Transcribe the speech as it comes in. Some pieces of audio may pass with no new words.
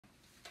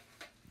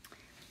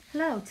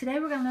Hello, today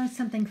we're going to learn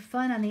something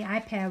fun on the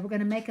iPad. We're going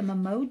to make a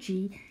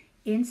Memoji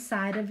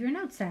inside of your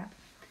Notes app.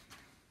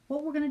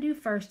 What we're going to do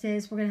first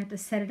is we're going to have to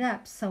set it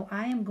up. So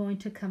I am going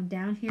to come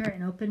down here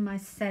and open my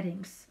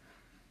settings.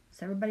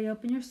 So everybody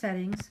open your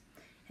settings.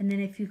 And then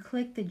if you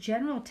click the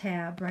General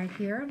tab right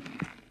here,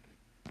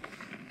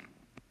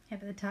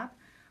 at the top,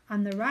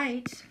 on the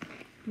right,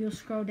 you'll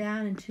scroll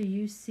down until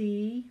you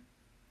see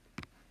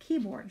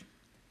Keyboard.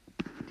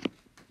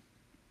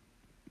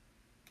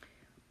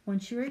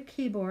 Once you're at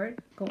Keyboard,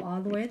 go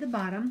all the way to the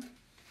bottom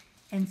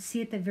and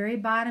see at the very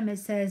bottom it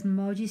says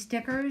Memoji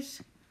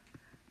Stickers.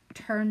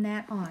 Turn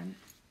that on.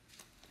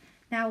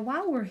 Now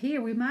while we're here,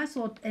 we might as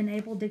well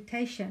enable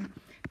dictation,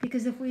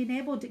 because if we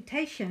enable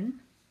dictation,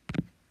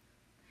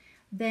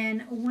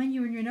 then when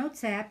you're in your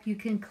Notes app, you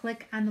can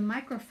click on the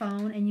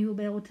microphone and you will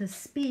be able to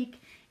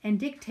speak and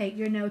dictate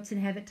your notes and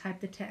have it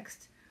type the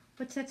text,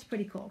 which that's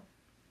pretty cool.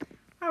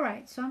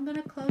 Alright, so I'm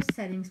going to close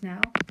settings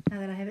now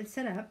that I have it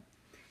set up.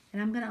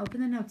 And I'm going to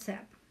open the Notes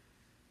app.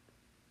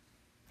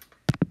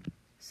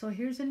 So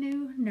here's a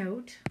new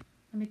note.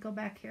 Let me go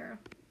back here.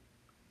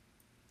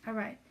 All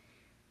right.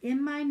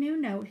 In my new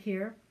note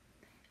here,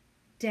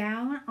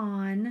 down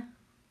on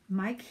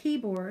my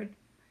keyboard,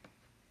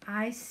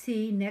 I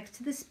see next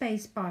to the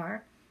space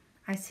bar,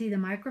 I see the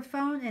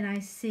microphone and I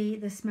see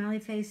the smiley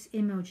face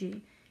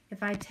emoji.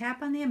 If I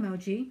tap on the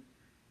emoji,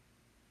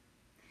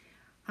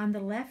 on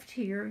the left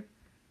here,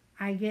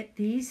 I get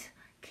these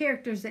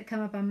characters that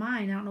come up on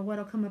mine. I don't know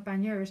what'll come up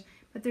on yours,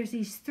 but there's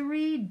these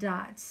three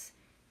dots.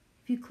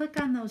 If you click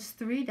on those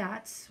three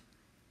dots,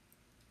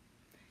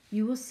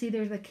 you will see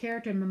there's a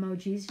character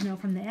emojis, you know,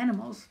 from the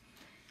animals,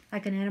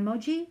 like an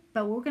emoji,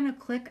 but we're going to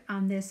click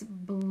on this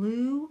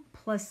blue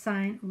plus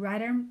sign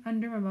right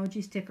under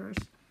Memoji Stickers,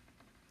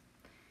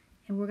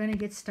 and we're going to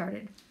get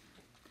started.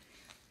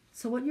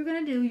 So what you're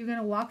going to do, you're going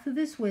to walk through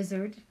this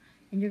wizard,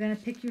 and you're going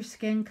to pick your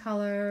skin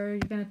color,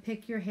 you're going to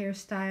pick your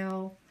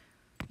hairstyle,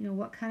 you know,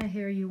 what kind of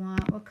hair you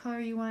want, what color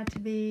you want it to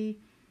be,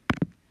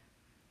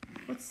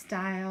 what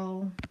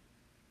style.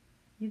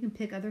 You can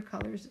pick other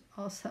colors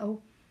also.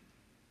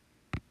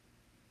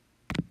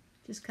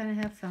 Just kind of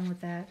have fun with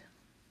that.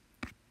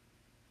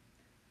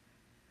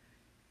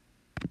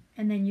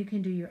 And then you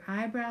can do your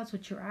eyebrows,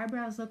 what your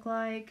eyebrows look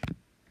like,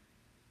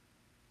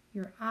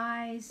 your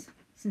eyes,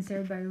 since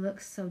everybody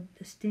looks so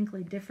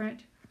distinctly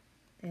different.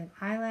 They have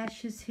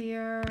eyelashes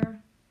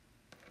here.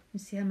 You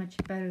see how much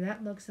better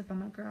that looks if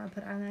I'm a girl. I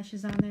put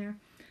eyelashes on there.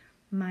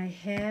 My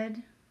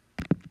head.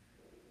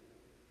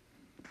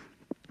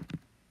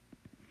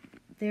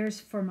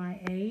 There's for my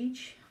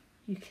age.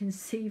 You can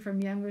see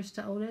from youngest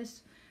to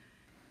oldest.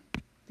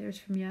 There's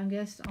from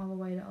youngest all the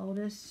way to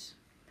oldest.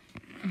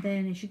 And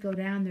then as you go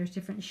down, there's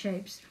different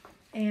shapes.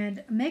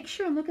 And make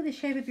sure and look at the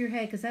shape of your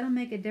head, because that'll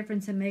make a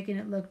difference in making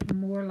it look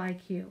more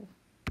like you.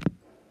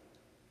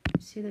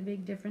 See the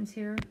big difference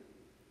here?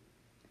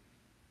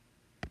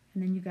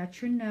 And then you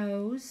got your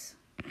nose,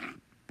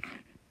 and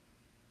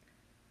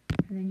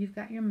then you've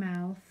got your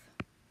mouth,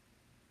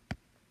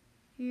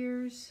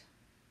 ears,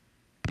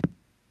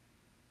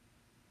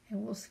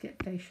 and we'll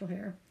skip facial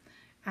hair.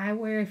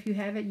 Eyewear, if you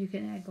have it, you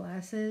can add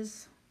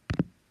glasses,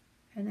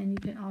 and then you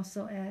can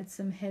also add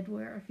some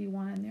headwear if you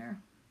want in there.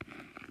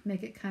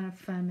 Make it kind of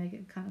fun, make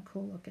it kind of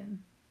cool looking.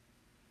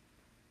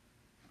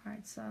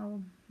 Alright,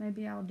 so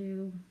maybe I'll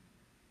just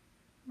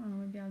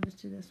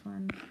do this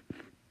one.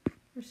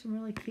 There's some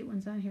really cute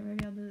ones on here.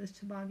 Maybe I'll do this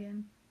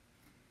toboggan.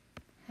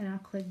 And I'll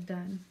click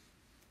done.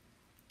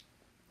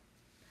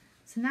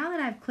 So now that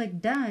I've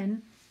clicked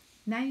done,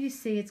 now you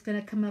see it's going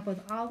to come up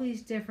with all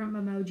these different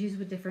emojis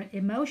with different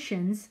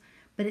emotions,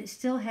 but it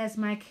still has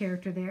my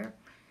character there.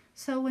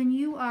 So when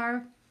you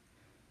are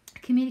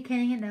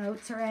communicating in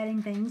notes or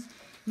adding things,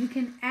 you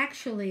can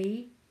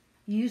actually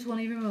use one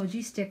of your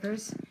emoji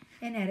stickers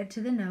and add it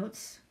to the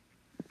notes,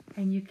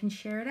 and you can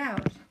share it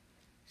out.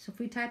 So if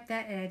we type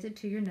that, it adds it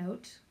to your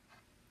note.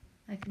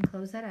 I can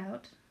close that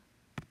out.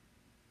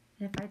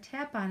 And if I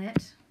tap on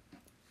it,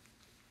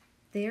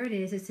 there it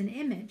is. It's an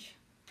image.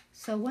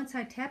 So once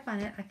I tap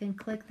on it, I can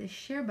click the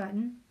share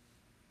button,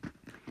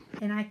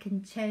 and I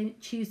can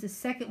choose the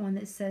second one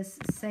that says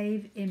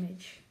save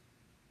image.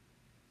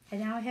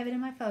 And now I have it in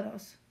my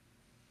photos.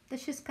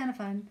 That's just kind of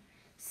fun.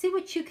 See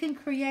what you can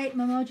create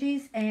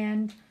Memojis,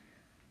 and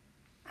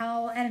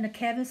I'll add in a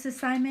Canvas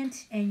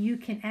assignment, and you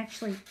can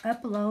actually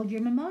upload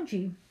your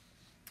Memoji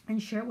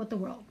and share it with the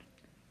world.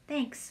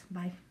 Thanks.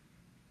 Bye.